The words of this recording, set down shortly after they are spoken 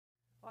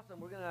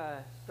Awesome. We're going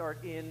to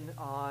start in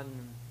on,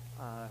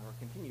 or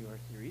continue our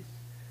series.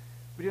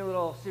 We're doing a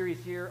little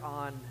series here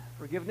on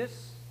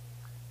forgiveness,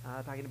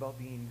 talking about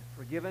being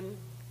forgiven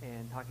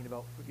and talking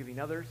about forgiving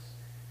others.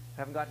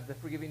 Haven't got to the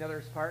forgiving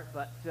others part,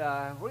 but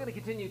we're going to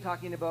continue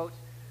talking about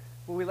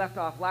where we left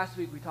off last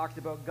week. We talked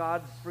about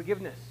God's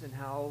forgiveness and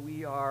how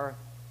we are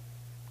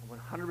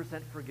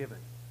 100% forgiven.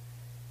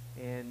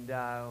 And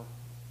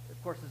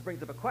of course, this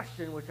brings up a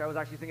question, which I was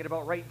actually thinking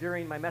about right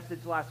during my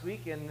message last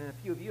week, and a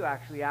few of you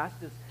actually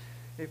asked, is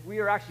if we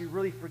are actually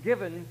really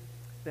forgiven,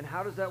 then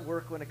how does that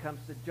work when it comes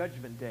to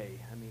Judgment Day?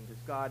 I mean, does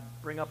God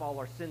bring up all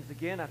our sins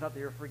again? I thought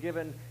they were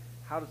forgiven.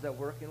 How does that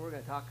work? And we're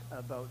going to talk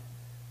about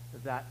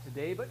that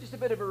today, but just a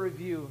bit of a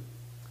review.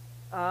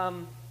 I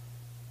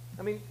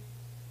mean,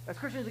 as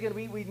Christians, again,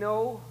 we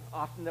know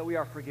often that we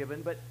are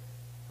forgiven, but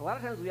a lot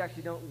of times we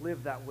actually don't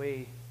live that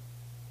way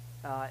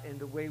in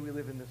the way we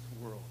live in this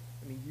world.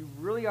 I mean, you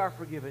really are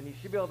forgiven. You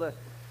should be able to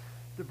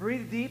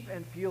breathe deep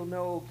and feel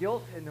no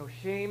guilt and no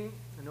shame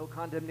and no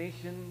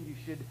condemnation. You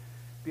should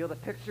be able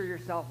to picture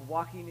yourself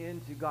walking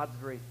into God's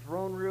very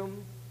throne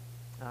room,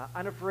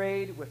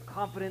 unafraid, with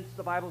confidence,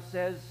 the Bible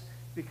says,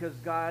 because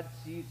God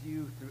sees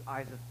you through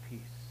eyes of peace.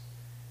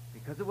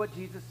 Because of what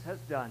Jesus has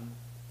done,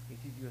 he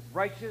sees you as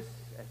righteous,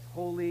 as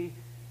holy,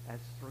 as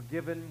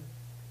forgiven,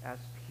 as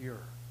pure.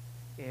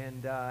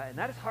 And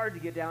that is hard to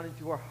get down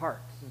into our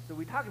hearts. And so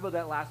we talked about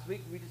that last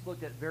week. We just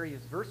looked at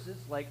various verses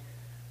like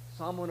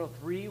Psalm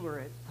 103, where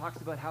it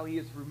talks about how he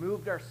has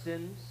removed our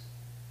sins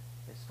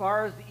as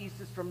far as the east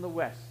is from the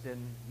west.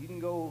 And you can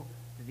go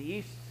to the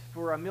east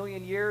for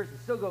 1,000,000 years and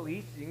still go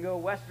east. You can go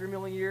west for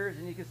 1,000,000 years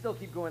and you can still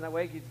keep going that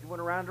way. Keep going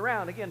around and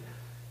around. Again,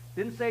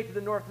 didn't say to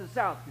the north or the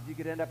south, because you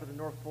could end up at the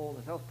North Pole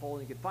and the South Pole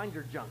and you could find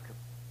your junk.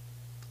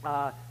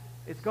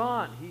 It's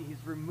gone.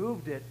 He's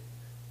removed it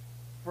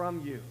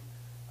from you.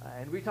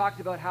 And we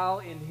talked about how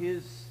in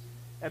his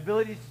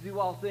ability to do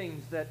all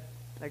things that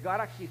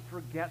God actually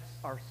forgets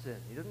our sin.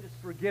 He doesn't just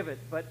forgive it,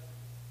 but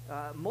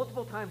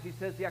multiple times he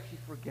says he actually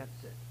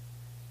forgets it.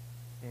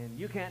 And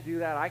you can't do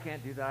that. I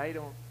can't do that. I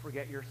don't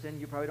forget your sin.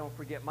 You probably don't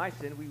forget my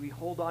sin. We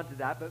hold on to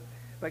that.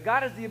 But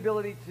God has the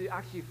ability to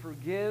actually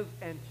forgive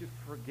and to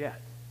forget.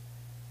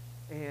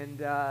 And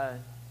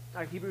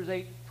Hebrews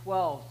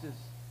 8:12 says,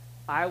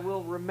 I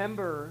will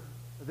remember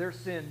their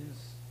sins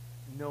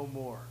no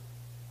more.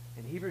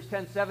 And Hebrews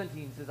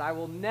 10:17 says, I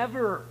will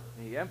never,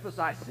 and he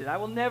emphasizes it, I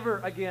will never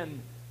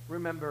again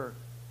remember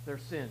their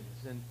sins.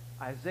 And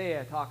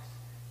Isaiah talks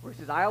where he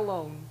says, I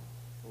alone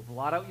will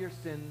blot out your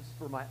sins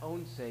for my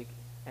own sake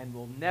and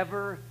will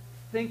never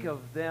think of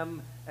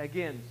them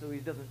again. So he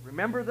doesn't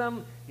remember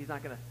them. He's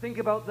not going to think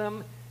about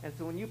them. And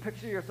so when you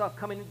picture yourself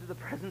coming into the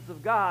presence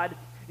of God,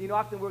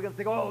 often we're going to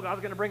think, oh,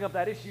 God's going to bring up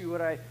that issue,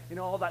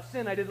 all that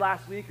sin I did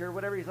last week or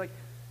whatever. He's like,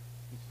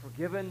 he's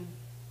forgiven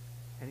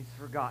and he's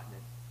forgotten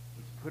it.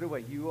 Put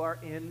away. You are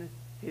in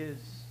his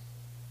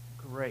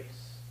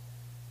grace.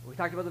 We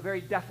talked about the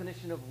very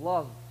definition of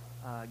love.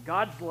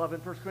 God's love in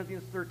 1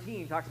 Corinthians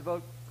 13 talks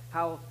about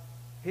how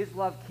his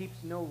love keeps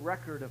no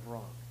record of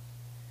wrong.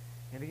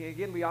 And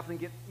again, we often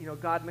get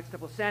God mixed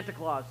up with Santa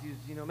Claus.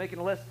 He's making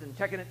a list and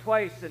checking it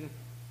twice, and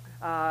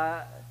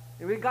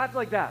we think God's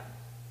like that.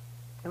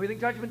 And we think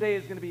Judgment Day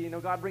is going to be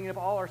God bringing up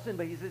all our sin,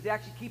 but he says he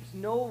actually keeps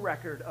no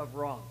record of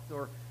wrongs.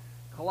 Or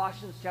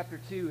Colossians chapter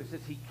 2, it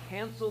says he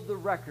canceled the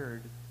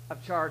record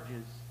of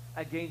charges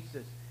against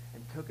us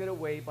and took it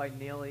away by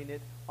nailing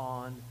it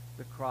on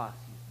the cross.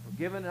 He's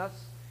forgiven us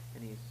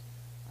and he's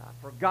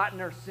forgotten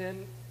our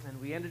sin.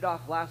 And we ended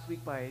off last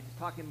week by just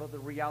talking about the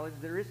reality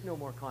that there is no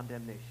more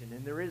condemnation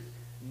and there is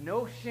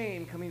no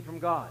shame coming from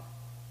God.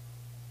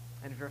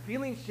 And if you're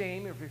feeling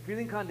shame, if you're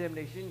feeling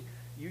condemnation,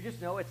 you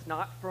just know it's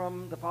not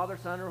from the Father,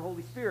 Son, or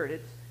Holy Spirit.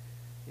 It's,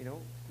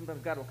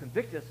 sometimes God will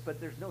convict us, but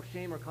there's no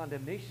shame or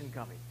condemnation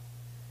coming.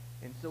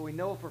 And so we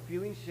know if we're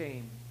feeling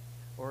shame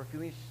or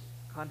feeling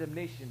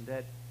condemnation,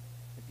 that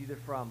it's either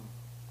from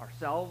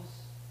ourselves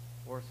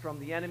or it's from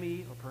the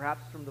enemy or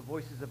perhaps from the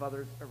voices of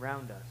others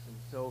around us. And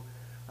so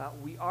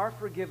we are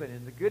forgiven.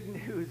 And the good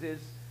news is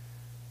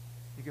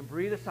you can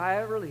breathe a sigh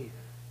of relief.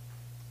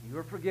 You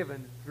are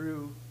forgiven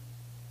through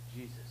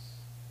Jesus.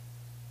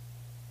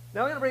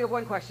 Now I'm going to bring up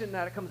one question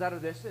that comes out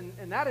of this,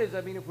 and that is,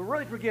 if we're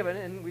really forgiven,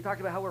 and we talked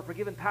about how we're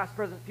forgiven past,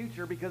 present,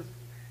 future, because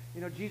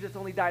Jesus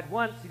only died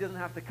once. He doesn't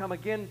have to come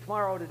again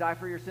tomorrow to die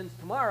for your sins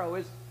tomorrow,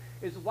 is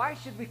why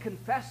should we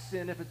confess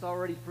sin if it's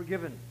already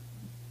forgiven?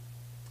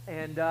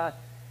 And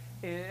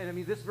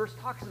this verse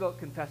talks about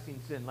confessing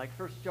sin. Like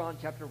 1 John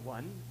chapter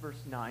 1, verse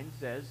 9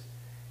 says,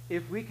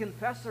 if we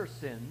confess our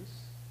sins,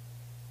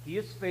 he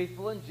is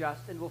faithful and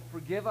just and will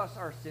forgive us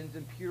our sins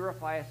and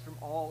purify us from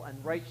all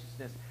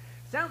unrighteousness.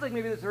 Sounds like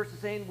maybe this verse is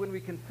saying when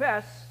we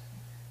confess,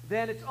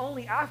 then it's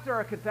only after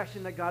our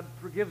confession that God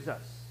forgives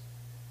us.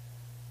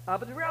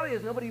 But the reality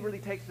is nobody really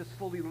takes this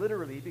fully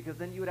literally, because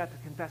then you would have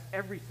to confess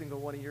every single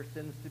one of your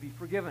sins to be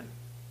forgiven.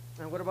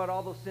 And what about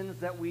all those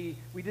sins that we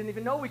didn't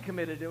even know we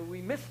committed?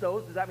 We missed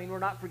those. Does that mean we're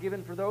not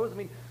forgiven for those?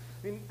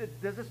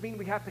 Does this mean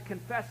we have to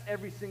confess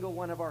every single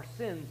one of our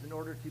sins in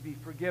order to be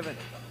forgiven?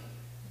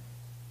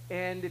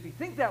 And if you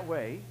think that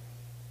way,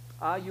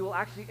 you will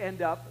actually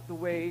end up the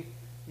way,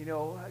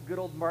 good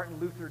old Martin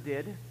Luther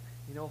did,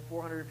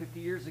 450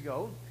 years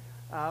ago,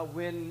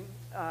 when,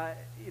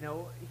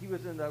 he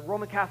was in the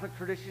Roman Catholic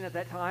tradition at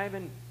that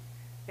time,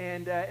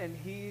 and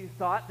he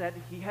thought that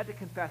he had to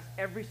confess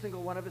every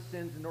single one of his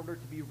sins in order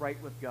to be right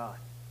with God.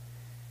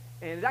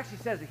 And it actually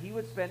says that he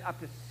would spend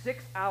up to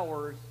 6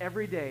 hours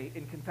every day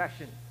in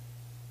confession.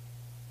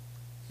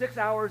 6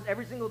 hours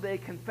every single day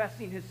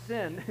confessing his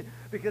sin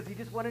because he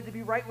just wanted to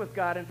be right with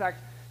God. In fact,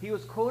 he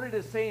was quoted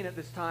as saying at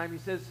this time, he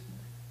says,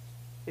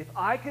 "If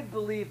I could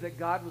believe that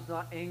God was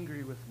not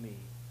angry with me,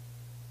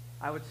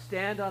 I would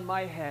stand on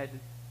my head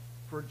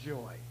for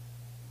joy."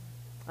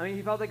 I mean,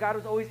 he felt that God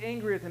was always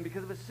angry with him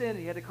because of his sin.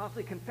 He had to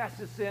constantly confess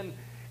his sin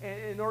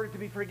in order to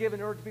be forgiven,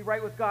 in order to be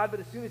right with God. But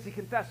as soon as he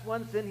confessed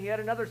one sin, he had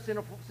another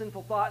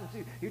sinful thought, and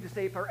so he would just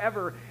stay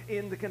forever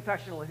in the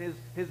confessional. And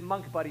his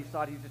monk buddies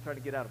thought he was just trying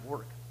to get out of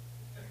work.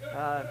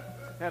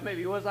 Maybe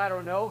he was, I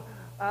don't know.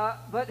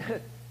 But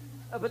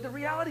the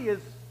reality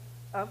is,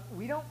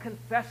 we don't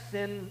confess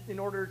sin in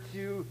order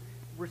to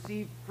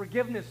receive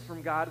forgiveness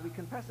from God. We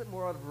confess it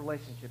more out of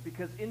relationship,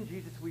 because in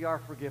Jesus we are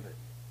forgiven.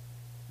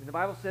 And the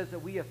Bible says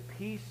that we have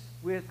peace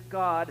with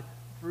God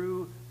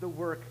through the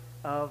work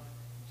of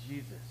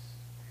Jesus.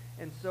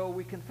 And so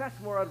we confess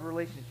more out of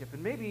relationship.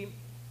 And maybe,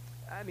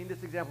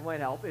 this example might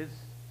help, is,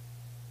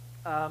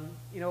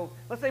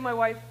 let's say my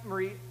wife,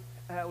 Marie,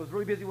 was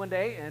really busy one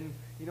day, and,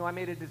 I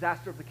made a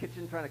disaster of the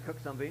kitchen trying to cook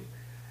something.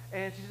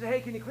 And she said, "Hey,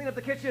 can you clean up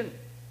the kitchen?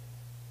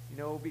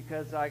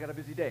 Because I got a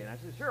busy day." And I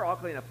said, "Sure, I'll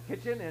clean up the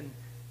kitchen." And,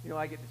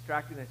 I get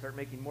distracted, and I start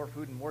making more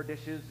food and more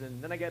dishes,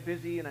 and then I get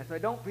busy, and I say, "I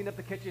don't clean up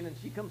the kitchen," and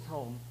she comes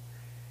home,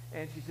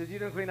 and she says, "You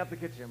didn't clean up the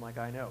kitchen." I'm like,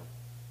 "I know."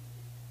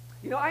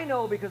 I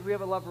know because we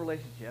have a love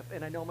relationship,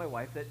 and I know my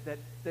wife that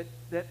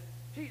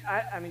she's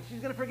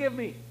going to forgive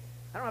me.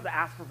 I don't have to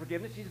ask for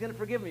forgiveness. She's going to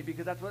forgive me,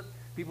 because that's what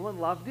people in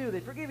love do.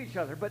 They forgive each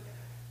other. But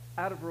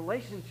out of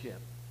relationship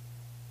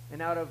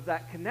and out of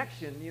that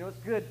connection, it's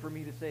good for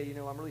me to say,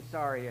 "I'm really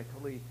sorry. I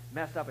totally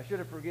messed up. I should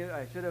have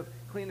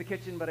cleaned the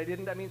kitchen, but I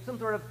didn't." Some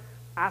sort of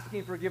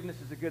asking forgiveness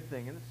is a good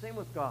thing. And the same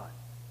with God.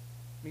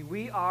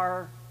 We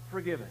are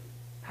forgiven.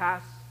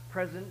 Past,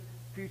 present,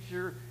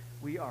 future.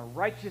 We are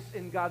righteous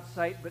in God's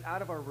sight, but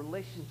out of our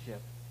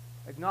relationship,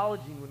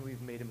 acknowledging when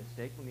we've made a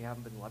mistake, when we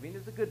haven't been loving,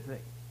 is a good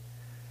thing.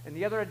 And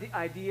the other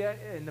idea,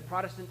 in the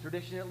Protestant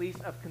tradition at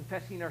least, of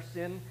confessing our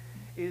sin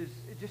is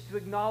just to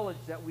acknowledge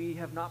that we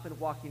have not been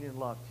walking in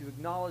love, to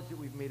acknowledge that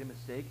we've made a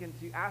mistake, and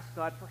to ask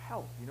God for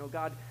help.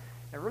 "God,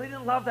 I really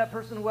didn't love that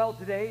person well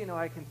today.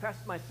 I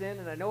confessed my sin,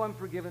 and I know I'm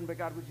forgiven, but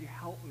God, would you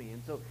help me?"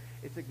 And so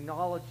it's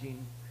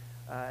acknowledging.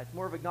 It's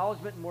more of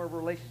acknowledgement and more of a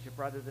relationship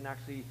rather than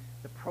actually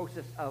the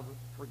process of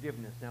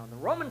forgiveness. Now, in the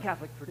Roman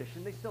Catholic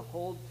tradition, they still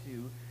hold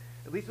to,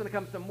 at least when it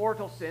comes to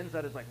mortal sins,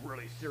 that is like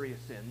really serious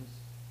sins,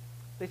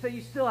 they say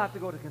you still have to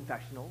go to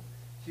confessional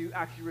to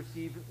actually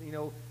receive,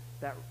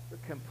 that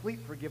complete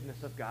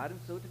forgiveness of God. And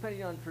so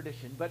depending on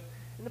tradition. But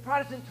in the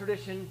Protestant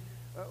tradition,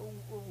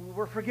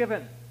 we're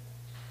forgiven.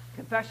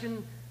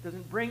 Confession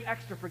doesn't bring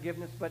extra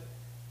forgiveness, but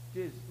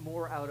is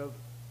more out of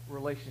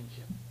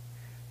relationship.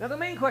 Now, the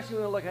main question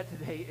we're going to look at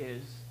today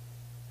is,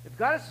 if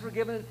God has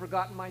forgiven and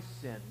forgotten my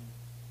sin,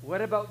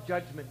 what about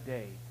Judgment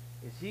Day?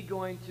 Is he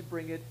going to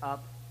bring it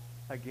up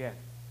again?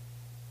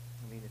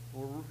 If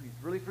he's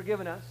really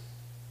forgiven us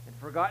and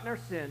forgotten our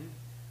sin,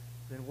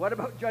 then what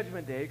about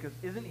Judgment Day? Because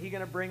isn't he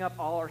going to bring up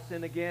all our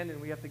sin again, and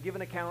we have to give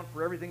an account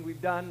for everything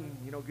we've done,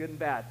 good and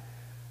bad?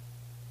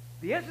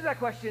 The answer to that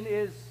question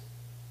is,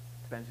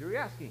 depends who you're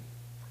asking.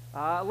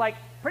 Like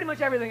pretty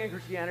much everything in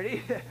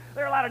Christianity,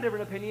 there are a lot of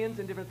different opinions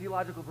and different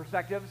theological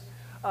perspectives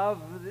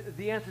of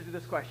the answer to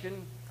this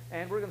question.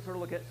 And we're going to sort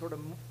of look at sort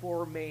of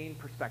 4 main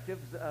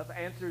perspectives of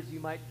answers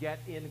you might get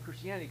in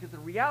Christianity. Because the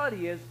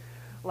reality is,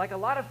 like a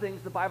lot of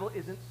things, the Bible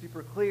isn't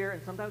super clear,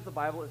 and sometimes the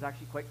Bible is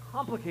actually quite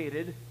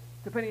complicated,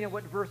 depending on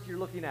what verse you're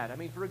looking at.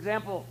 For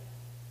example,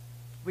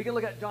 we can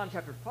look at John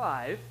chapter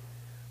 5,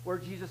 where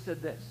Jesus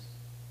said this: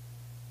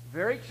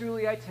 "Very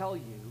truly I tell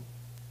you,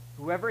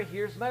 whoever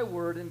hears my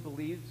word and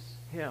believes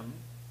him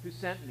who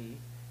sent me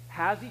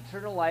has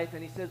eternal life,"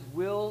 and he says,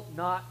 "will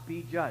not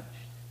be judged."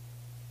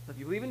 So if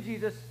you believe in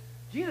Jesus,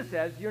 Jesus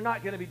says you're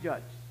not going to be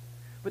judged.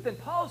 But then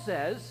Paul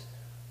says,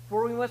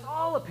 "For we must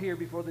all appear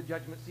before the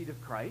judgment seat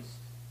of Christ,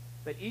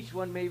 that each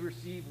one may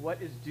receive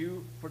what is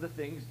due for the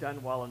things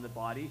done while in the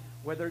body,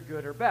 whether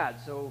good or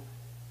bad." So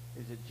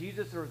is it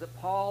Jesus or is it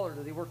Paul, or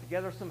do they work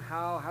together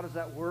somehow? How does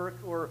that work?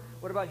 Or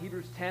what about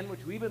Hebrews 10,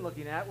 which we've been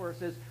looking at, where it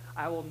says,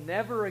 "I will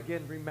never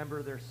again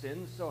remember their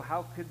sins." So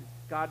how could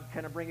God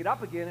kind of bring it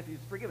up again if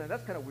he's forgiven?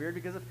 That's kind of weird,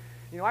 because if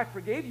I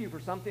forgave you for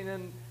something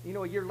and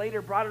a year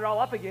later brought it all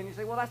up again, you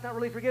say, well, that's not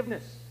really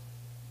forgiveness.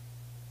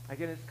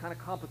 Again, it's kind of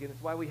complicated.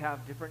 It's why we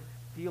have different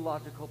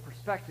theological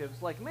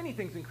perspectives. Like many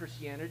things in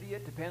Christianity,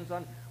 it depends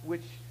on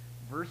which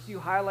verse you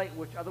highlight,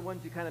 which other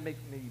ones you kind of make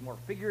maybe more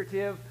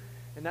figurative,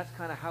 and that's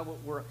kind of how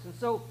it works. And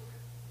so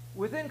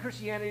within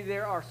Christianity,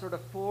 there are sort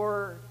of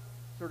 4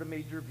 sort of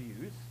major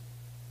views.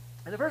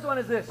 And the first one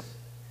is this: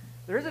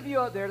 there is a view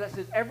out there that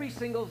says every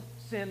single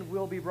sin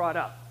will be brought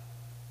up.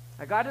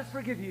 Now, God does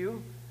forgive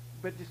you,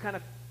 but just kind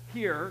of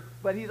here,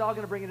 but he's all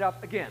going to bring it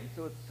up again.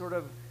 So it's sort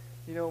of,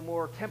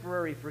 more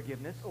temporary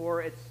forgiveness,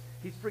 or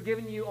he's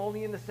forgiven you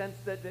only in the sense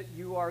that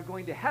you are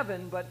going to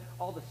heaven, but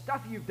all the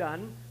stuff you've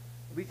done,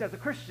 at least as a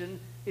Christian,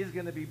 is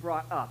going to be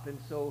brought up. And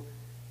so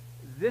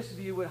this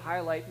view would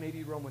highlight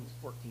maybe Romans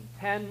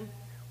 14:10,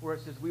 where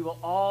it says, we will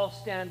all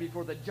stand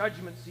before the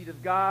judgment seat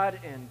of God,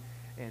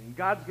 and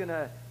God's going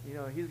to,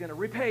 he's going to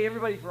repay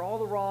everybody for all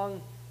the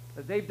wrong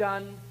that they've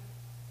done.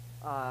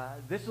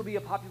 This will be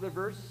a popular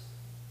verse,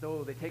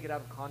 though they take it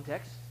out of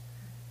context,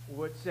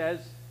 which says,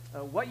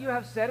 what you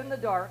have said in the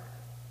dark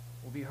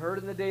will be heard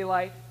in the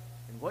daylight,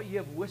 and what you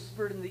have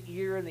whispered in the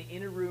ear in the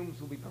inner rooms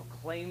will be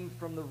proclaimed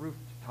from the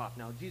rooftop.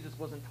 Now, Jesus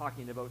wasn't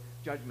talking about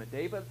Judgment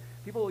Day, but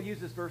people will use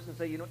this verse and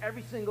say,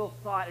 every single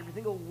thought, every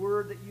single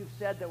word that you've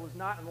said that was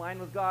not in line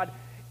with God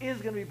is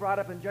going to be brought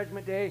up in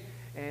Judgment Day,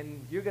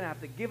 and you're going to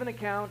have to give an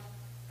account,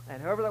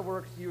 and however that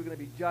works, you're going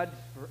to be judged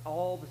for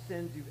all the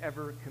sins you've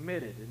ever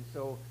committed. And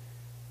so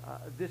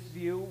this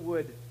view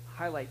would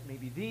highlight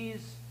maybe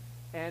these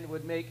and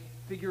would make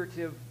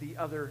figurative the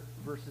other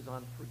verses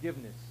on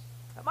forgiveness.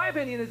 My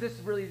opinion is this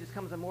really just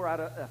comes more out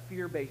of a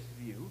fear-based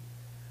view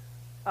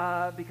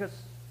because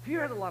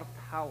fear has a lot of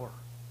power.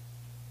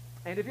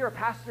 And if you're a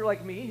pastor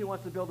like me who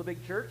wants to build a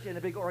big church and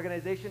a big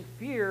organization,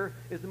 fear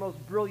is the most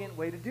brilliant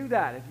way to do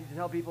that. If you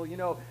tell people,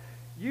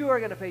 you are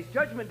going to face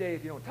Judgment Day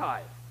if you don't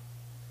tithe.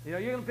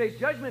 You're going to face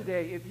Judgment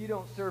Day if you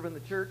don't serve in the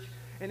church.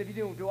 And if you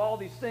don't do all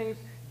these things,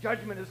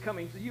 judgment is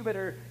coming. So you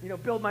better,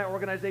 build my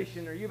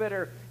organization, or you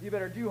better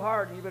do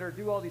hard, and you better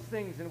do all these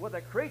things. And what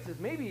that creates is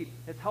maybe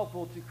it's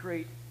helpful to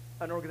create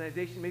an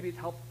organization. Maybe it's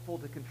helpful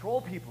to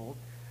control people.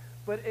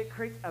 But it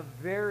creates a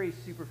very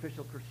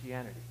superficial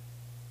Christianity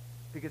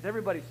because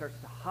everybody starts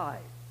to hide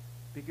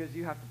because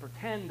you have to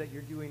pretend that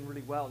you're doing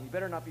really well. And you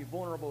better not be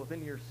vulnerable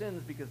within your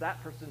sins because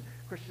that person,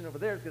 Christian over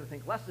there, is going to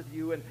think less of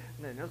you. And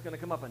then it's going to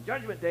come up on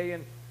Judgment Day.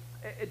 And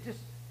it just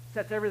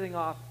sets everything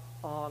off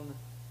on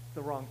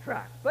the wrong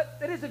track. But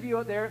there is a view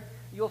out there.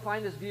 You'll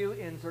find this view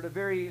in sort of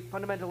very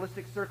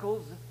fundamentalistic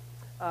circles,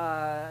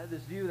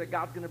 this view that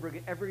God's going to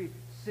bring every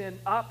sin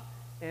up,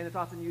 and it's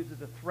often used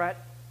as a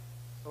threat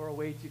or a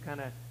way to kind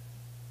of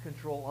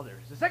control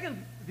others. The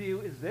second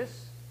view is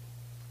this.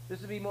 This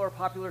would be more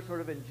popular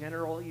sort of in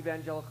general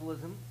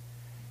evangelicalism,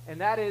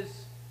 and that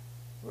is,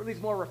 or at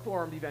least more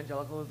reformed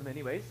evangelicalism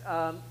anyways,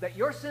 that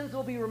your sins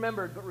will be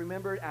remembered, but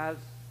remembered as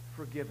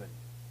forgiven.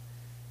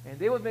 And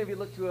they would maybe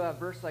look to a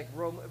verse like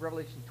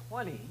Revelation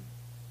 20,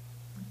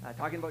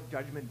 talking about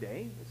Judgment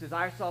Day. It says,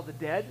 I saw the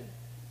dead,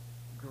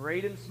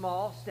 great and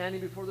small,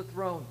 standing before the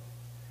throne.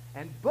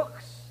 And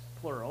books,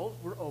 plural,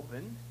 were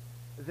opened.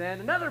 Then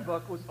another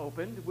book was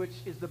opened, which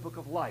is the book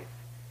of life.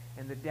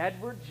 And the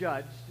dead were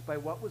judged by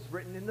what was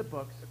written in the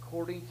books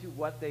according to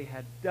what they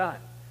had done.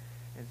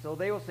 And so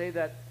they will say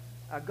that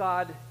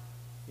God,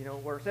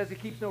 where it says he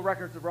keeps no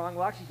records of wrong,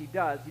 well, actually he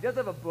does. He does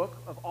have a book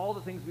of all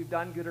the things we've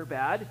done, good or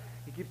bad.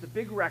 He keeps a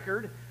big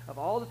record of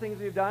all the things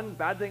we've done,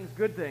 bad things,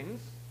 good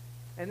things.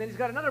 And then he's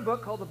got another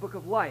book called the Book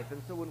of Life.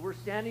 And so when we're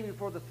standing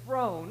before the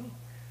throne,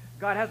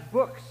 God has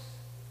books.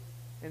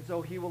 And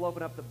so he will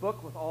open up the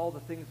book with all the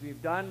things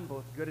we've done,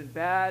 both good and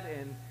bad.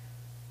 And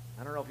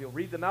I don't know if he'll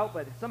read them out,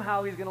 but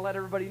somehow he's going to let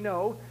everybody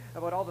know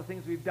about all the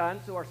things we've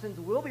done. So our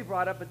sins will be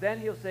brought up, but then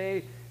he'll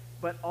say,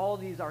 but all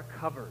these are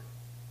covered.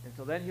 And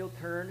so then he'll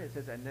turn, it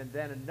says, and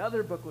then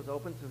another book was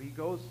opened. So he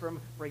goes from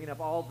bringing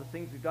up all the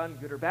things we've done,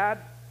 good or bad.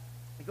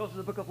 He goes to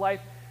the book of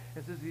life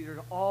and says these are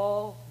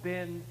all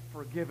been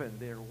forgiven.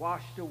 They're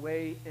washed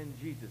away in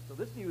Jesus. So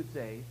this view would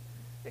say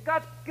that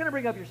God's going to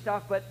bring up your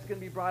stuff, but it's going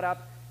to be brought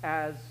up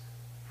as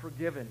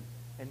forgiven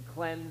and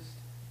cleansed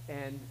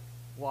and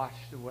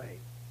washed away.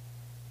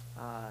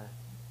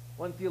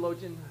 One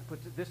theologian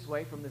puts it this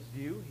way from this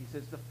view. He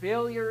says the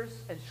failures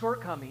and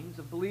shortcomings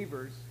of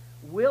believers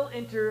will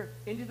enter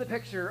into the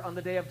picture on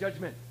the day of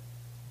judgment.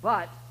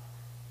 But,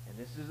 and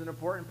this is an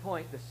important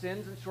point, the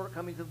sins and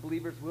shortcomings of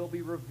believers will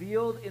be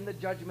revealed in the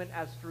judgment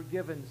as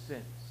forgiven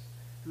sins,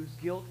 whose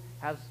guilt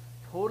has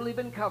totally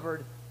been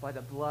covered by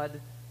the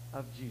blood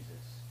of Jesus.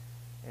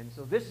 And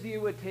so this view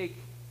would take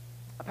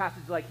a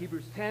passage like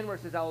Hebrews 10, where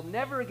it says, I will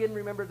never again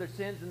remember their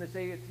sins, and they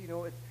say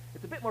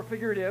it's a bit more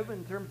figurative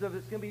in terms of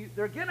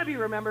they're going to be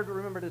remembered, but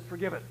remembered as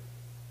forgiven.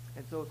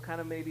 And so it's kind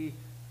of maybe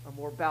a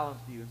more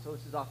balanced view. And so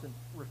this is often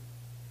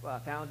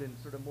found in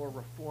sort of more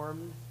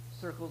reformed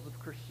circles of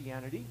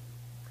Christianity.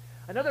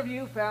 Another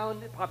view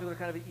found in popular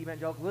kind of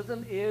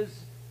evangelicalism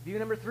is view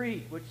number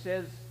 3, which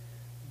says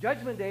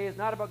Judgment Day is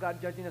not about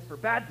God judging us for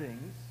bad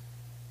things.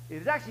 It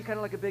is actually kind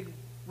of like a big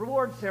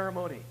reward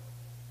ceremony.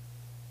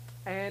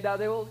 And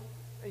they will,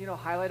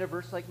 highlight a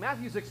verse like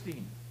Matthew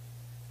 16,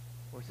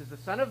 where it says, the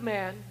Son of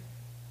Man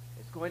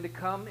is going to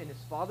come in his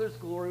Father's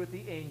glory with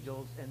the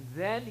angels, and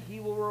then he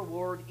will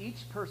reward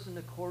each person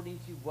according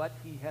to what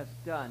he has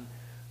done.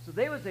 So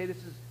they would say this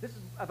is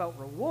about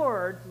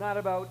rewards, not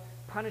about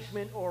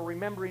punishment or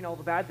remembering all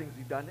the bad things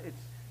we've done.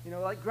 It's,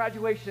 like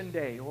graduation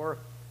day or,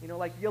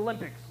 like the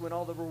Olympics when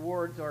all the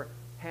rewards are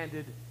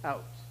handed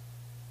out.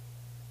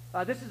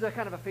 This is a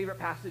kind of a favorite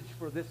passage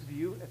for this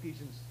view,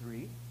 Ephesians 3.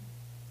 It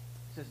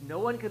says, no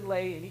one can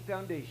lay any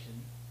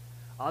foundation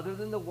other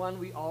than the one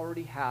we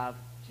already have,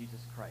 Jesus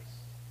Christ.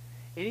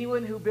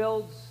 Anyone who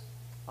builds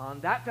on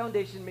that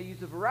foundation may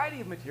use a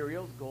variety of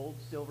materials, gold,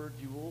 silver,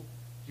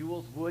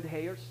 jewels, wood,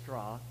 hay, or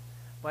straw.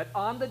 But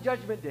on the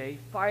judgment day,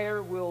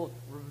 fire will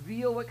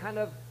reveal what kind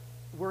of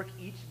work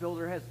each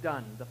builder has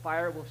done. The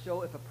fire will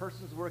show if a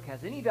person's work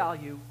has any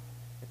value.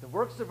 If the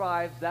work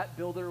survives, that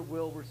builder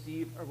will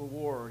receive a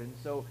reward. And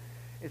so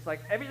it's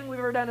like everything we've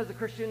ever done as a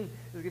Christian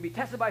is going to be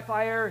tested by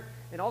fire,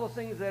 and all those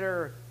things that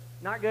are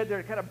not good,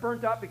 they're kind of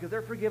burnt up because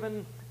they're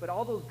forgiven, but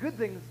all those good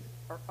things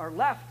are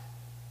left.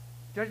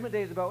 Judgment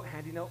Day is about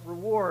handing out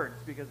rewards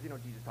because,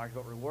 Jesus talked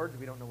about rewards.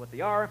 We don't know what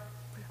they are,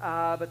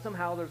 but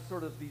somehow there's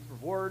sort of these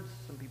rewards.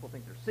 Some people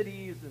think they're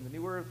cities in the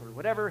new earth or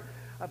whatever,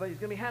 but he's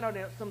going to be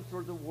handing out some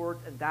sorts of rewards,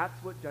 and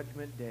that's what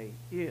Judgment Day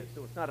is.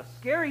 So it's not a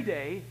scary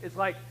day. It's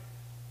like,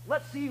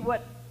 let's see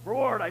what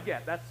reward I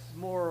get. That's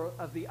more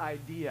of the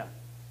idea.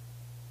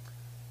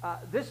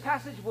 This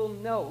passage will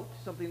note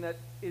something that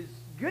is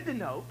good to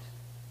note.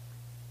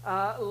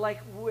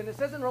 Like when it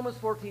says in Romans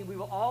 14, we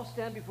will all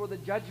stand before the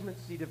judgment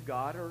seat of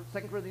God, or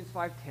 2 Corinthians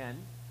 5:10,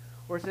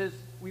 where it says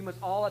we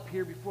must all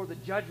appear before the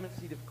judgment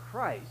seat of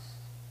Christ,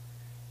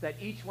 that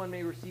each one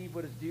may receive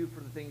what is due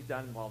for the things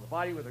done while in the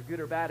body, whether good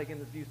or bad. Again,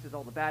 this view says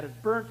all the bad is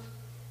burnt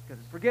because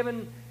it's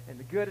forgiven, and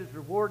the good is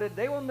rewarded.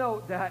 They will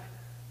note that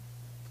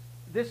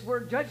this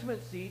word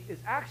judgment seat is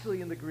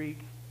actually in the Greek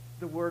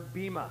the word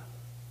bema.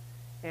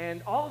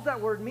 And all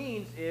that word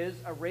means is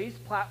a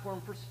raised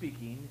platform for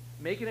speaking,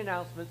 making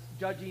announcements,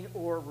 judging,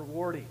 or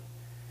rewarding.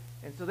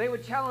 And so they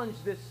would challenge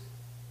this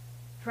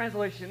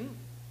translation,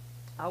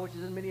 which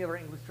is in many of our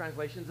English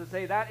translations, to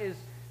say that is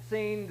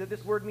saying that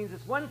this word means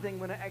this one thing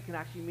when it can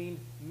actually mean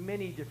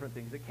many different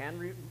things. It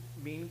can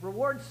mean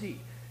reward seat.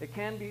 It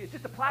can be, it's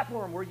just a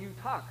platform where you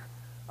talk.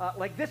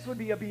 Like this would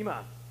be a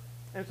bema.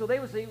 And so they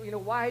would say,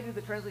 why did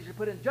the translation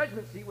put in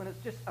judgment seat when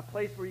it's just a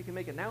place where you can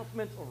make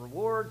announcements or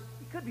rewards?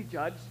 You could be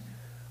judged.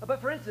 But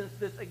for instance,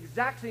 this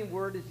exact same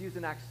word is used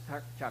in Acts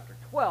chapter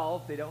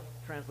 12. They don't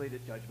translate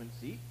it judgment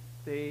seat.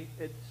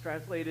 It's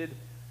translated,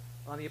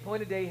 on the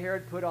appointed day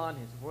Herod put on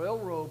his royal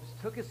robes,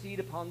 took a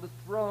seat upon the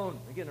throne,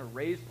 again a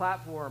raised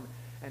platform,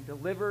 and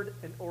delivered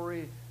an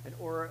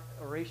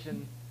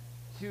oration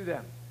to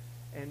them.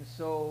 And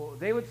so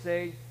they would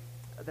say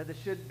that this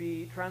should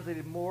be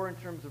translated more in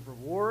terms of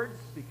rewards,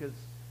 because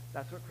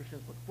that's what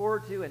Christians look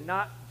forward to, and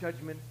not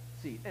judgment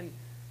seat. And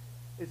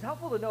it's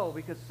helpful to know,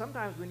 because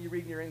sometimes when you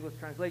read in your English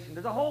translation,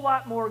 there's a whole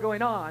lot more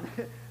going on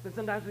than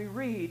sometimes we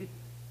read,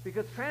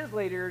 because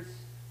translators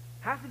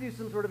have to do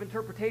some sort of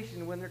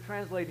interpretation when they're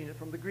translating it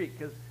from the Greek,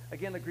 because,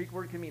 again, the Greek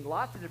word can mean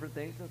lots of different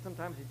things, and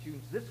sometimes they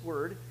choose this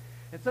word,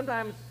 and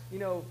sometimes,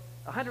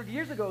 100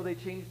 years ago they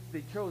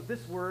chose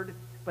this word,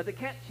 but they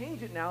can't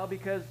change it now,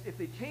 because if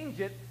they change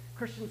it,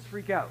 Christians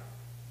freak out.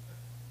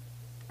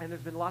 And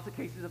there's been lots of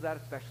cases of that,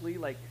 especially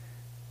like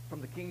from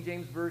the King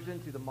James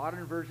Version to the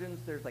modern versions.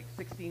 There's like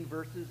 16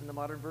 verses in the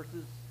modern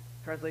verses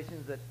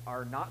translations that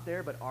are not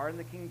there but are in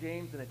the King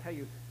James, and I tell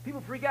you, people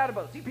freak out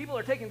about it. See, people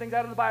are taking things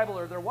out of the Bible,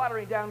 or they're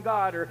watering down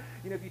God, or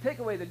if you take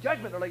away the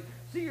judgment, they're like,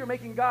 see, you're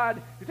taking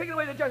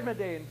away the judgment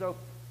day. And so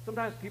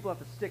sometimes people have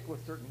to stick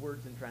with certain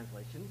words in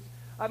translations.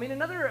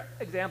 Another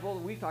example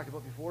that we've talked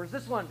about before is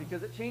this one,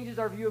 because it changes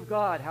our view of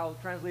God, how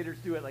translators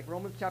do it, like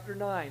Romans chapter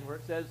 9, where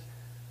it says,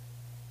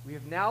 we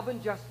have now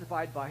been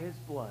justified by his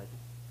blood.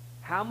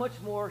 How much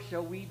more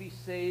shall we be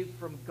saved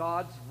from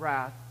God's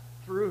wrath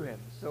through him?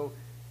 So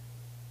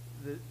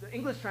the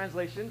English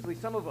translations, at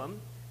least some of them,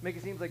 make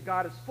it seem like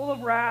God is full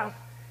of wrath,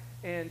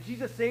 and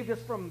Jesus saved us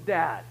from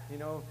Dad.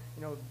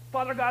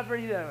 Father God's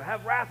ready to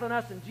have wrath on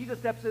us, and Jesus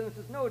steps in and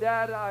says, no,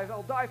 Dad,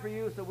 I'll die for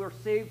you, so we're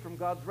saved from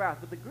God's wrath.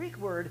 But the Greek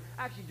word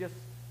actually just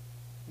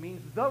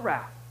means the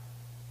wrath.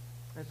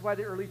 That's why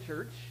the early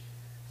church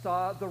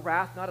saw the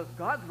wrath not as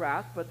God's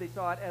wrath, but they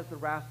saw it as the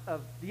wrath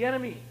of the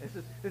enemy.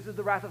 This is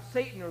the wrath of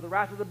Satan, or the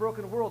wrath of the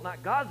broken world,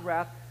 not God's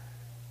wrath.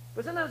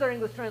 But sometimes our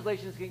English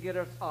translations can get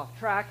us off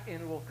track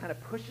and will kind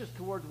of push us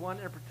towards one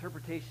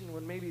interpretation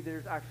when maybe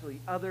there's actually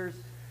others.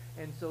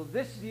 And so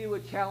this view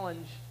would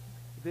challenge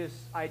this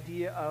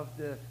idea of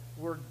the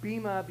word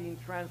bema being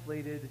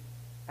translated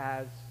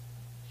as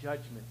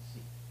judgment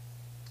seat.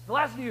 The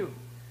last view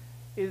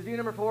is view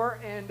number 4,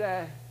 and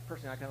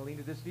personally I kind of lean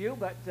to this view,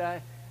 but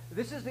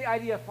this is the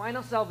idea of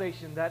final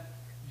salvation, that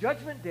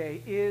Judgment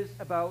Day is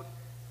about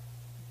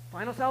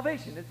final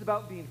salvation. It's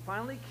about being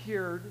finally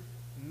cured,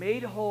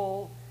 made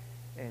whole,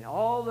 and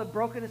all the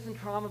brokenness and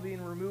trauma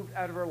being removed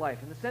out of our life.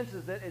 And the sense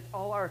is that it's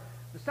all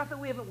the stuff that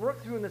we haven't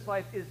worked through in this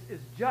life is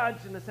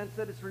judged in the sense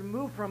that it's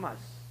removed from us.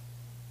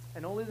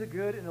 And only the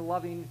good and the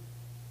loving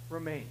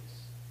remains.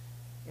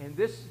 And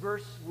this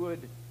verse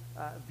would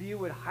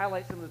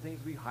highlight some of the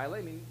things we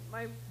highlight.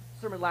 My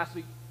sermon last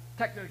week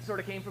technically sort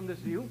of came from this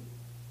view,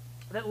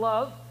 that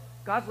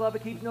God's love,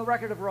 it keeps no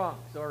record of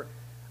wrongs, or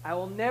I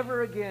will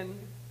never again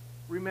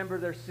remember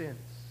their sins.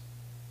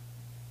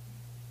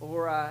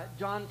 Or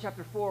John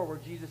chapter 4, where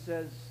Jesus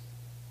says,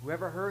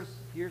 whoever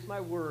hears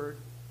my word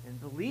and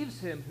believes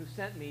him who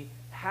sent me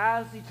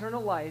has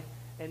eternal life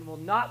and will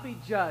not be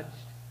judged,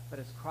 but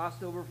has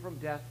crossed over from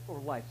death or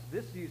life. So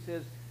this view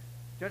says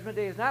Judgment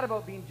Day is not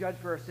about being judged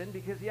for our sin,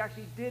 because he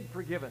actually did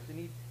forgive us, and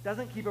he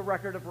doesn't keep a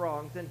record of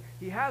wrongs, and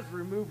he has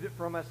removed it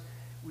from us.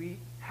 We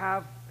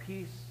have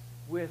peace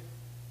with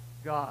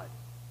God.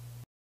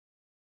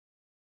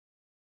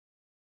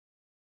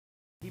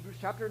 Hebrews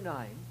chapter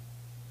 9,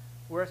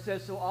 where it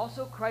says, so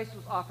also Christ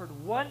was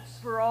offered once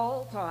for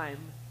all time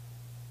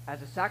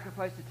as a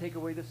sacrifice to take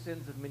away the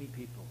sins of many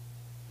people.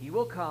 He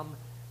will come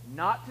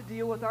not to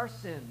deal with our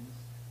sins,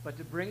 but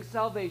to bring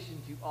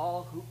salvation to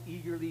all who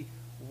eagerly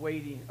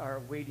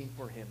are waiting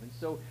for him. And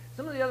so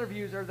some of the other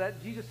views are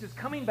that Jesus is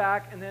coming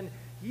back, and then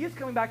he is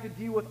coming back to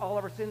deal with all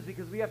of our sins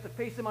because we have to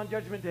face him on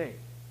Judgment Day.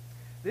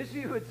 This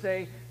view would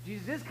say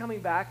Jesus is coming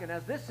back, and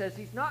as this says,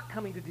 he's not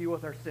coming to deal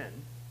with our sin.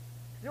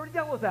 He's already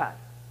dealt with that.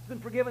 It's been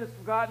forgiven, it's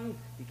forgotten,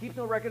 he keeps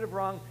no record of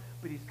wrong,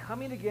 but he's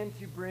coming again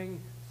to bring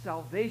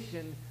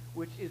salvation,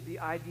 which is the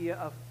idea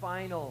of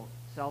final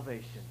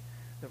salvation.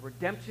 The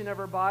redemption of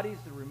our bodies,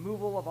 the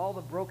removal of all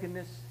the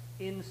brokenness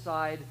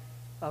inside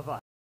of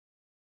us.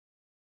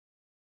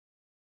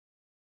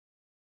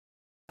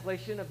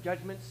 Translation of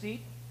judgment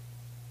seat,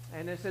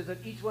 and it says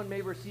that each one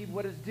may receive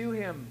what is due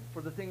him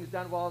for the things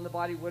done while in the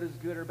body, what is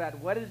good or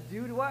bad. What is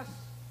due to us?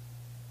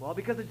 Well,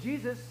 because of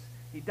Jesus,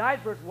 he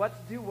died for us. What's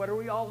due? What are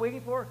we all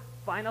waiting for?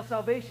 Final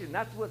salvation.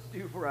 That's what's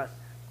due for us.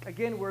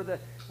 Again, we're the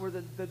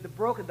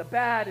broken, the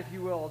bad, if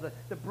you will,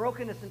 the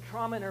brokenness and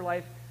trauma in our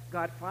life,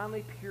 God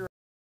finally purified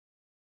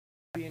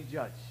being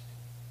judged.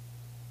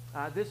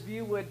 This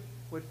view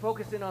would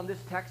focus in on this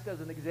text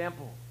as an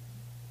example.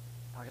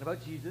 Talking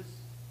about Jesus.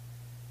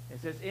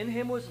 It says, in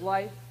him was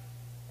life,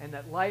 and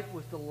that life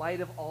was the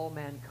light of all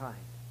mankind.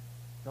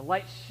 The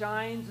light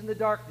shines in the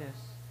darkness,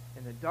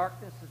 and the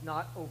darkness has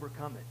not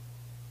overcome it.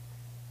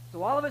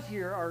 So all of us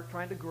here are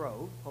trying to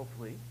grow,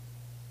 hopefully.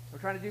 We're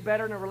trying to do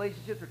better in our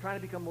relationships. We're trying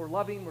to become more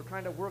loving. We're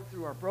trying to work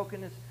through our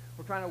brokenness.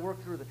 We're trying to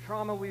work through the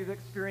trauma we've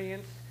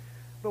experienced.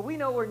 But we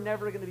know we're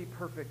never going to be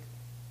perfect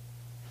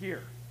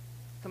here.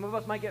 Some of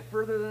us might get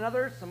further than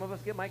others. Some of us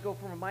might go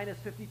from a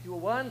 -50 to a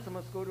 1. Some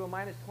of us go to a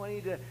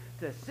 -20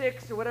 to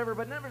 6 or whatever,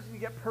 but none of us can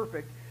get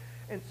perfect.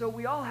 And so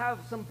we all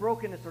have some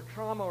brokenness or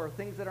trauma or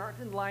things that aren't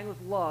in line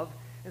with love.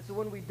 And so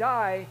when we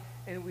die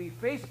and we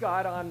face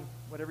God on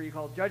whatever you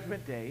call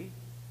Judgment Day,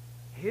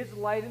 his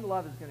light and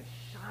love is going to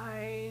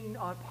shine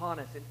upon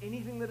us. And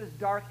anything that is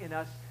dark in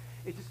us,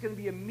 it's just going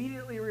to be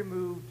immediately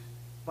removed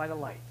by the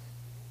light.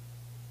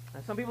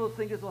 And some people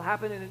think this will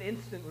happen in an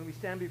instant when we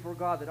stand before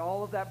God, that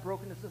all of that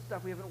brokenness and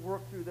stuff we haven't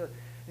worked through, the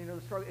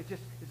struggle, it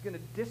just is going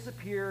to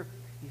disappear.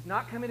 He's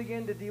not coming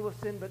again to deal with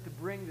sin, but to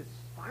bring this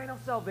final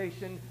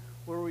salvation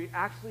where we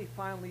actually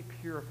finally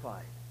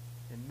purified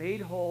and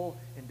made whole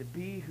and to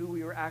be who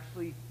we were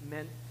actually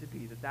meant to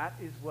be. That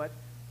is what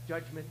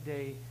Judgment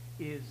Day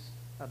is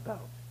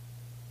about.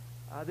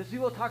 This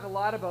week we'll talk a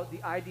lot about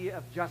the idea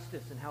of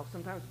justice and how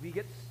sometimes we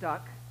get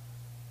stuck,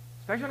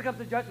 especially when it comes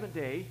to Judgment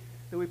Day,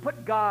 that we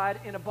put God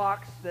in a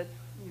box that,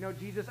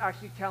 Jesus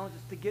actually challenges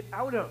us to get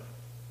out of.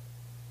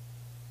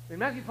 In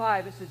Matthew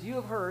 5, it says, you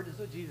have heard, this is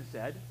what Jesus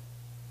said,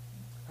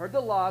 heard the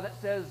law that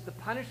says the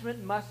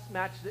punishment must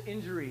match the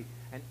injury,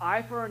 an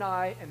eye for an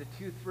eye and a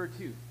tooth for a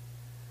tooth.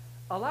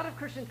 A lot of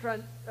Christian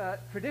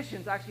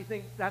traditions actually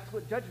think that's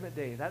what Judgment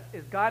Day, that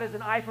is, God is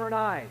an eye for an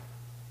eye.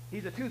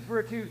 He's a tooth for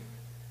a tooth.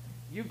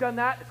 You've done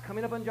that. It's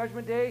coming up on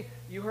Judgment Day.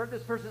 You hurt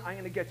this person. I'm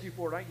going to get you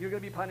for it. You're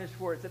going to be punished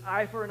for it. It's an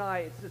eye for an eye.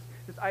 It's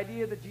this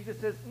idea that Jesus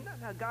says,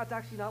 no, God's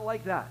actually not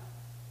like that.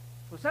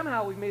 Well,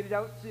 somehow we've made it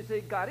out to say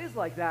God is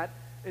like that,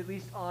 at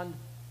least on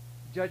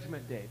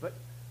Judgment Day. But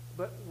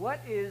what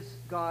is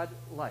God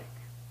like?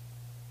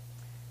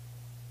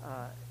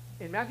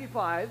 In Matthew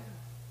 5,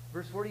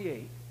 verse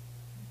 48,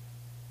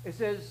 it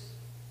says,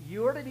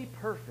 you are to be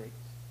perfect,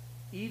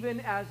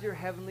 even as your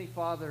heavenly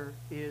Father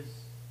is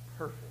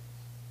perfect.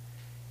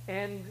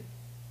 And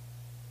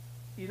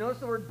you notice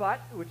the word but,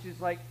 which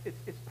is like,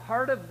 it's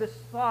part of this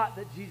thought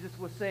that Jesus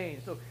was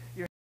saying. So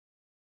your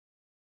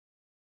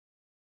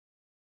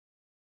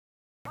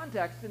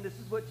context, and this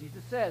is what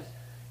Jesus says.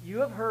 You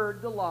have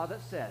heard the law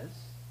that says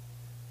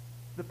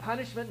the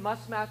punishment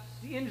must match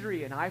the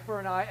injury, an eye for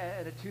an eye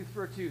and a tooth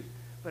for a tooth.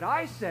 But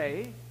I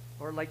say,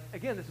 or like,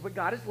 again, this is what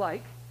God is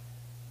like,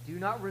 do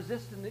not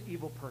resist an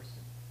evil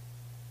person.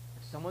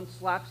 If someone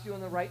slaps you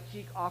on the right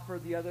cheek, offer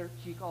the other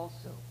cheek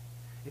also.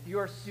 If you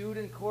are sued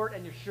in court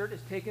and your shirt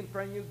is taken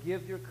from you,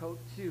 give your coat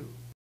too.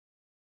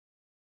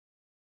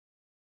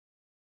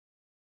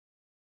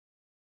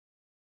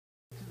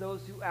 To those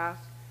who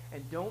ask,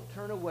 and don't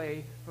turn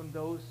away from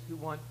those who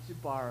want to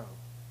borrow.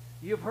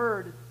 You have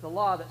heard the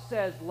law that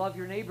says, love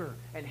your neighbor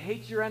and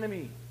hate your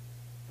enemy.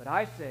 But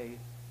I say,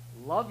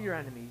 love your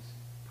enemies,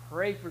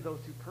 pray for those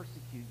who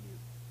persecute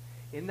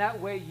you. In that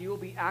way you will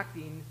be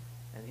acting,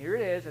 and here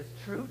it is, as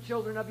true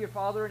children of your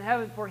Father in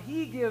heaven, for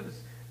he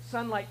gives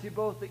sunlight to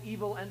both the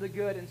evil and the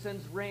good and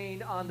sends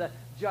rain on the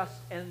just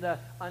and the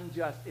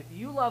unjust. If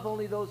you love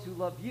only those who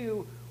love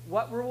you,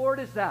 what reward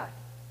is that?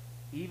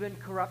 Even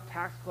corrupt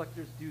tax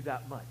collectors do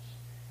that much.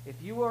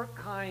 If you are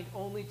kind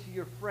only to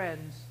your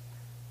friends,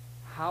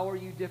 how are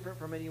you different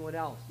from anyone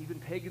else? Even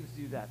pagans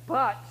do that.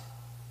 But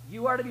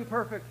you are to be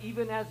perfect,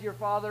 even as your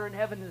Father in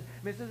heaven is.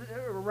 I mean, this is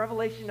a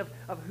revelation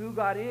of who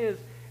God is,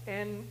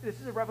 and this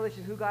is a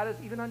revelation of who God is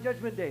even on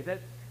Judgment Day,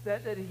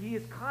 that he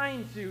is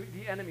kind to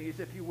the enemies,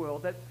 if you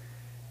will.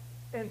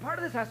 And part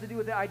of this has to do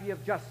with the idea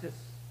of justice,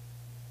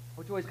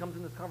 which always comes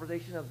in this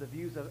conversation of the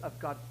views of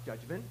God's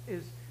judgment,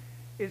 is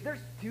there's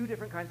two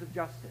different kinds of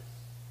justice.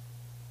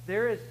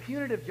 There is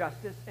punitive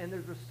justice and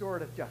there's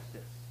restorative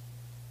justice.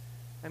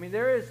 I mean,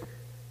 there is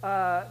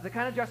the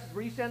kind of justice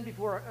where you stand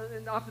before,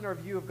 and often our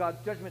view of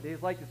God's judgment day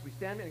is like this. We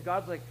stand and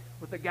God's like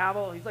with the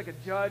gavel, he's like a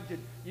judge, and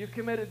you've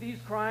committed these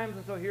crimes,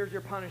 and so here's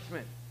your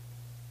punishment.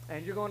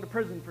 And you're going to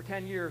prison for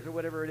 10 years or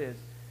whatever it is.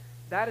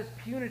 That is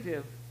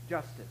punitive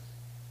justice.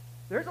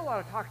 There's a lot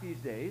of talk these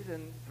days,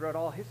 and throughout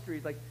all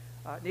history, like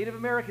Native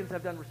Americans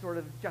have done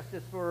restorative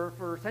justice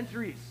for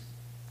centuries,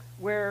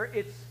 where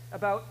it's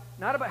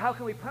not about how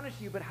can we punish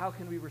you, but how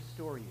can we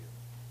restore you.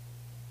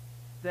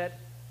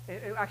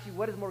 Actually,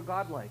 what is more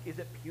godlike? Is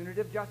it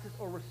punitive justice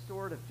or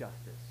restorative justice?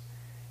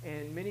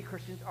 And many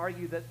Christians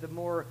argue that the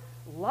more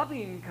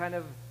loving kind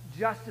of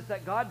justice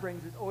that God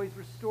brings is always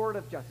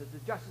restorative justice. The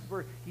justice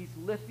where he's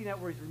lifting up,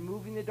 where he's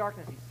removing the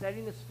darkness, he's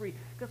setting us free.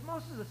 Because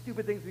most of the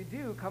stupid things we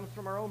do comes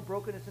from our own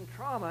brokenness and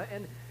trauma.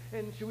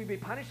 And should we be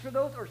punished for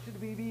those, or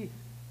should we be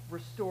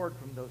restored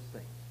from those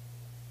things?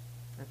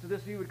 And so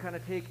this view would kind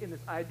of take in this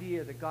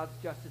idea that God's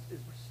justice is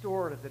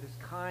restorative, that it's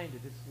kind,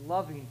 it is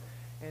loving,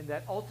 and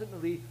that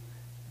ultimately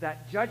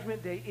that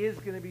judgment day is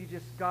going to be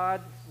just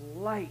God's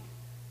light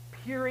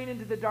peering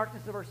into the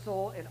darkness of our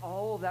soul and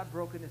all of that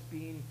brokenness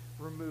being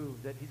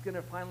removed, that he's going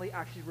to finally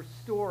actually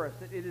restore us,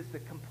 that it is the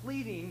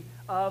completing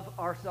of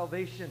our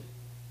salvation.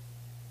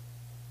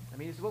 I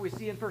mean, this is what we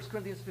see in 1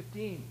 Corinthians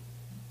 15.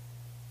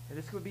 And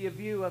this would be a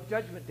view of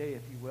Judgment Day,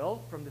 if you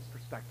will, from this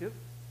perspective.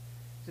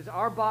 It says,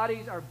 our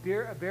bodies are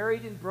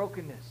buried in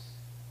brokenness,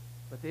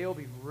 but they will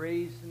be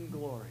raised in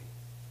glory.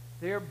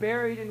 They are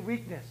buried in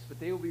weakness, but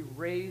they will be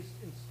raised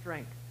in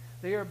strength.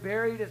 They are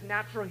buried as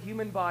natural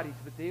human bodies,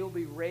 but they will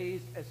be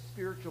raised as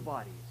spiritual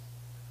bodies.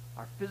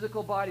 Our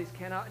physical bodies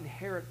cannot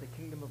inherit the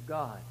kingdom of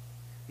God.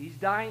 These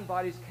dying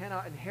bodies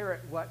cannot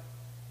inherit what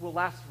will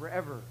last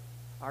forever.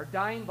 Our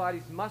dying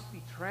bodies must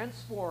be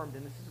transformed,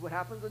 and this is what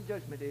happens on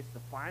Judgment Day. It's the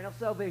final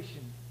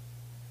salvation.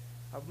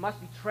 Must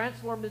be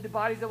transformed into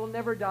bodies that will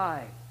never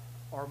die.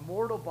 Our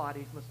mortal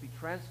bodies must be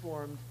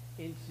transformed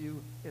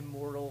into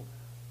immortal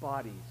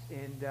bodies.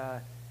 And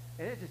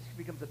it just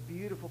becomes a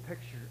beautiful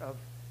picture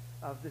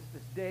of this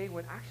day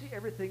when actually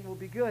everything will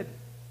be good.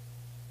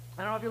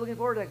 I don't know if you're looking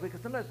forward to that,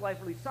 because sometimes life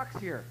really sucks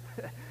here.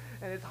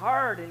 And it's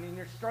hard, and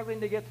you're struggling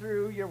to get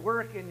through your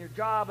work and your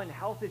job and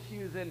health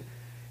issues, and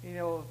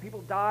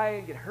people die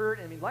and get hurt.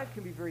 I mean, life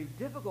can be very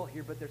difficult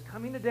here, but there's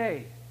coming a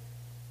day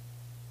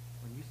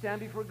when you stand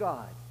before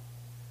God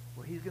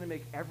where he's going to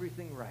make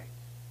everything right.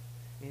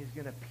 And he's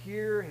going to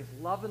peer, his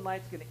love and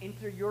light's going to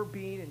enter your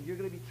being, and you're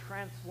going to be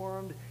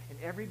transformed, and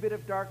every bit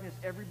of darkness,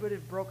 every bit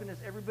of brokenness,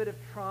 every bit of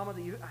trauma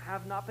that you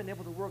have not been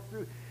able to work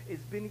through is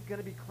going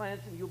to be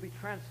cleansed, and you'll be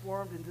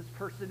transformed into this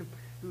person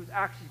who's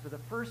actually, for the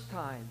first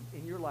time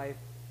in your life,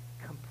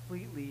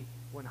 completely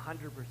 100%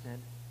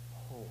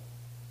 whole.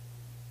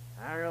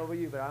 I don't know about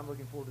you, but I'm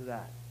looking forward to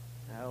that.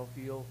 That'll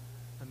feel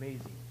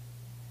amazing.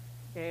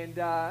 And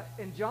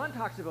John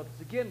talks about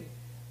this. Again,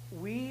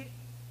 we,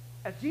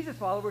 as Jesus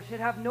followers, should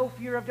have no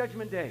fear of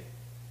Judgment Day.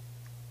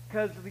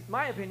 Because, at least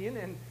my opinion,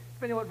 and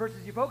depending on what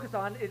verses you focus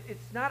on,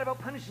 it's not about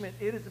punishment.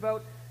 It is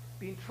about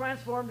being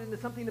transformed into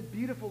something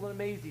beautiful and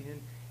amazing.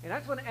 And I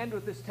just want to end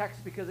with this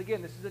text because,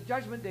 again, this is a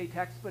Judgment Day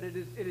text, but it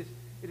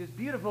is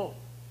beautiful,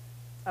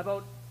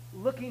 about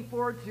looking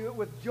forward to it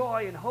with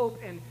joy and hope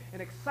and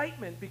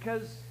excitement,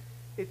 because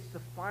it's the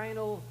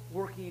final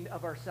working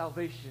of our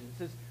salvation. It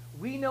says,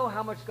 we know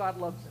how much God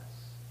loves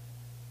us,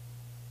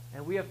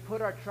 and we have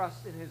put our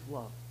trust in his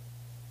love.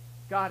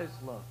 God is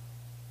love,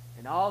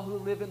 and all who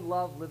live in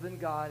love live in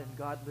God, and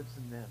God lives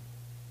in them.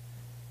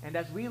 And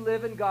as we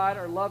live in God,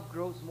 our love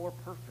grows more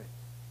perfect.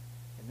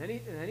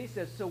 And then he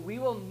says, so we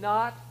will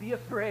not be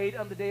afraid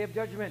on the day of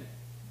judgment.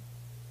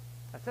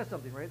 That says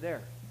something right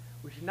there.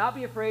 We should not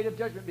be afraid of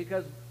judgment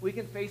because we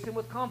can face him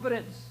with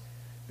confidence,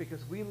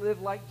 because we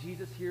live like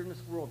Jesus here in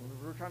this world.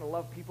 We're trying to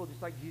love people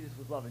just like Jesus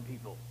was loving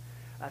people.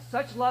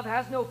 Such love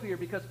has no fear,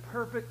 because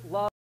perfect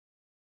love,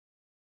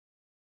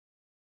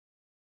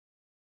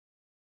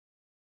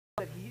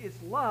 that he is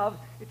love,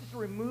 it just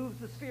removes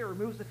the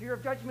fear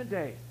of Judgment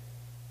Day,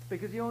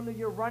 because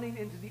you're running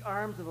into the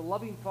arms of a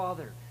loving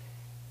Father.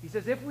 He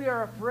says, if we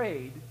are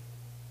afraid,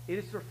 it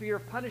is for fear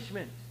of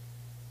punishment,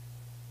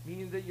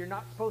 meaning that you're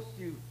not supposed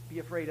to be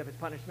afraid of his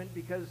punishment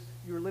because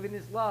you're living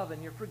his love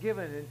and you're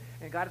forgiven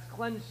and God has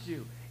cleansed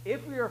you.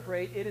 If we are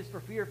afraid, it is for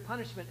fear of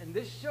punishment, and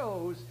this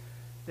shows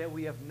that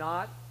we have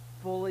not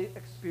fully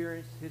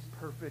experienced his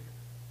perfect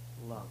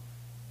love.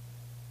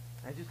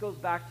 And it just goes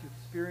back to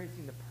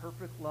experiencing the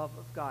perfect love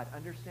of God,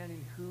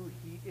 understanding who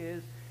he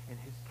is and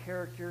his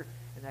character,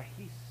 and that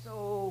he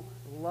so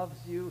loves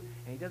you,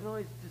 and he doesn't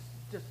always just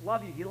just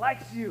love you. He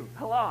likes you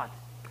a lot.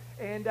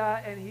 And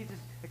he's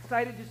just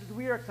excited, just as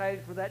we are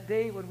excited for that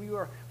day when we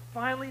will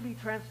finally be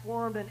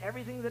transformed, and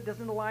everything that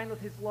doesn't align with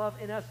his love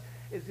in us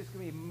is just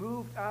going to be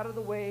moved out of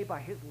the way by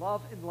his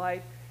love and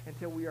light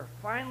until we are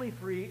finally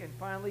free and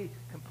finally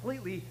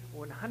completely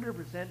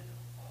 100%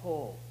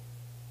 whole.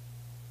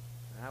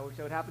 And I wish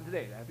that would happen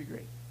today. That'd be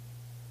great.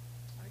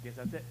 I guess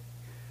that's it.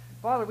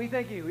 Father, we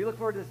thank you. We look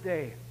forward to this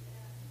day.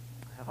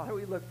 Father,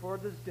 we look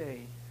forward to this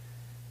day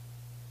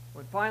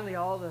when finally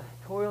all the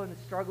toil and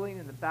the struggling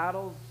and the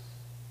battles,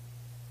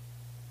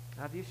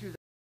 the issues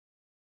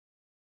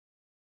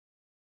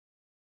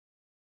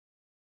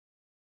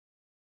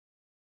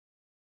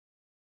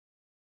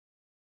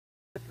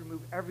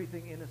remove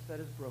everything in us that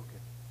is broken.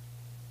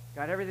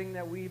 God, everything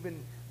that we've been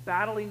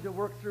battling to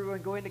work through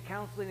and going to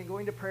counseling and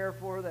going to prayer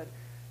for, that,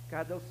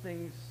 God, those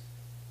things,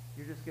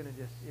 you're just going to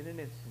just, in an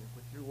instant,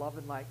 with your love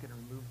and light, going to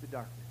remove the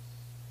darkness.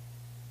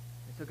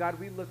 And so, God,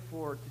 we look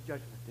forward to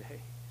Judgment Day.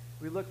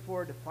 We look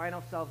forward to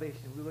final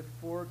salvation. We look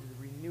forward to the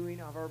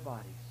renewing of our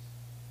bodies.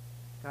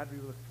 God, we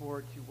look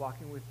forward to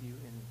walking with you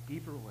in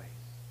deeper ways.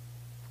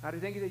 God, we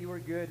thank you that you are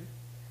good,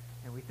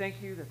 and we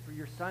thank you that for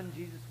your Son,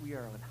 Jesus, we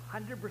are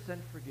 100%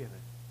 forgiven.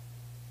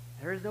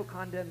 There is no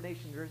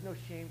condemnation. There is no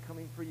shame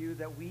coming for you,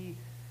 that we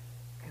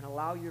can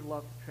allow your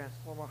love to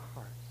transform our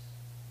hearts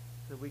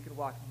so that we can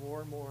walk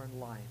more and more in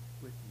line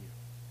with you.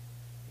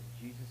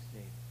 In Jesus'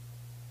 name,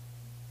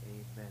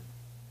 amen.